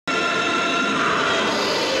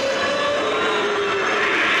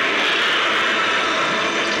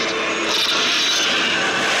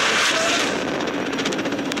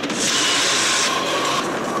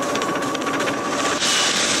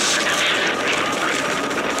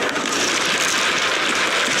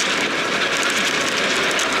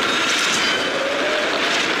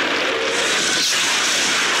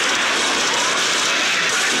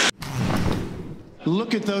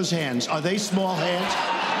those hands. Are they small hands?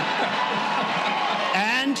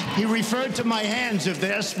 And he referred to my hands. If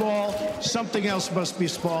they're small, something else must be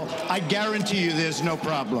small. I guarantee you there's no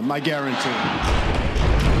problem. I guarantee.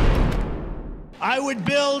 I would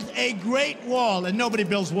build a great wall, and nobody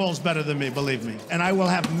builds walls better than me, believe me. And I will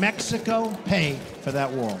have Mexico pay for that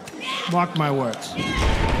wall. Mark my words.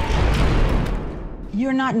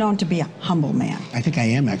 You're not known to be a humble man. I think I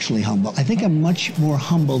am actually humble. I think I'm much more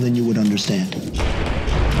humble than you would understand.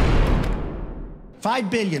 $5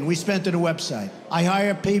 billion we spent on a website. I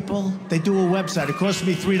hire people, they do a website. It costs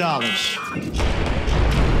me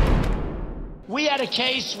 $3. We had a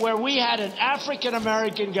case where we had an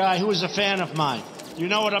African-American guy who was a fan of mine. You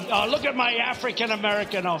know what I'm... Oh, look at my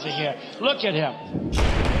African-American over here. Look at him.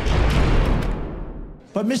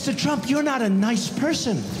 But, Mr. Trump, you're not a nice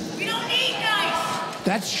person. We don't need nice.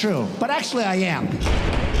 That's true. But actually, I am.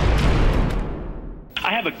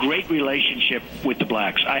 I have a great relationship with the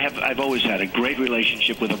blacks. I've always had a great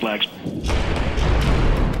relationship with the blacks.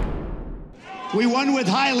 We won with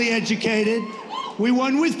highly educated. We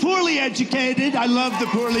won with poorly educated. I love the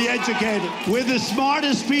poorly educated. We're the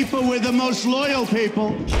smartest people. We're the most loyal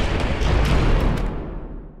people.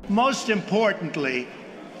 Most importantly,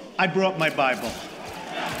 I brought my Bible.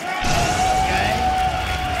 Okay?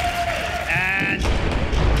 And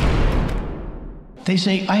they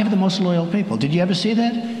say, I have the most loyal people. Did you ever see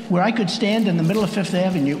that? Where I could stand in the middle of Fifth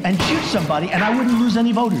Avenue and shoot somebody and I wouldn't lose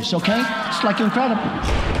any voters, okay? It's like incredible.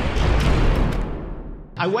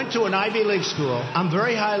 I went to an Ivy League school. I'm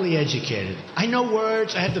very highly educated. I know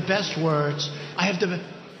words. I have the best words.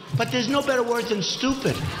 But there's no better word than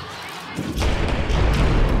stupid.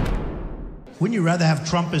 Wouldn't you rather have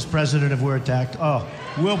Trump as president if we're attacked? Oh,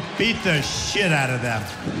 we'll beat the shit out of them.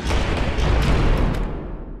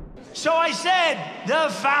 So I said,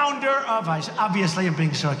 the founder of ISIS. Obviously, I'm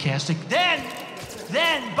being sarcastic. Then,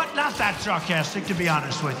 but not that sarcastic, to be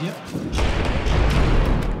honest with you.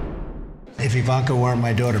 If Ivanka weren't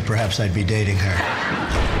my daughter, perhaps I'd be dating her.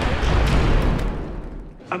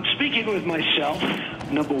 I'm speaking with myself,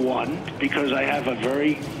 number one, because I have a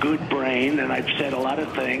very good brain and I've said a lot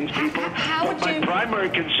of things, people. But my primary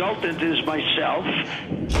consultant is myself.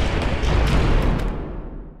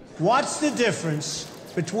 What's the difference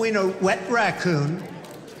between a wet raccoon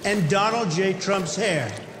and Donald J. Trump's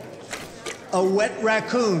hair? A wet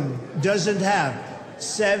raccoon doesn't have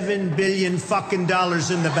 $7 billion fucking dollars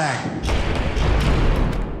in the bank.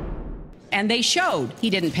 And they showed he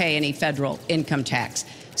didn't pay any federal income tax.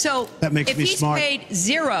 So that makes me smart. If he's paid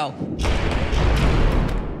zero.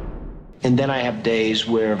 And then I have days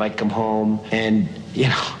where if I come home and, you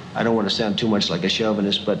know, I don't want to sound too much like a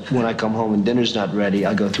chauvinist, but when I come home and dinner's not ready,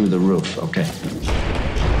 I go through the roof, okay?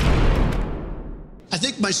 I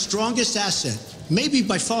think my strongest asset, maybe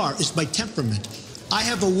by far, is my temperament. I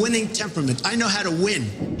have a winning temperament. I know how to win.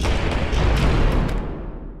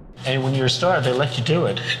 And when you're a star, they let you do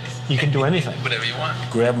it. You can do anything. Whatever you want.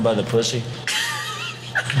 Grab them by the pussy.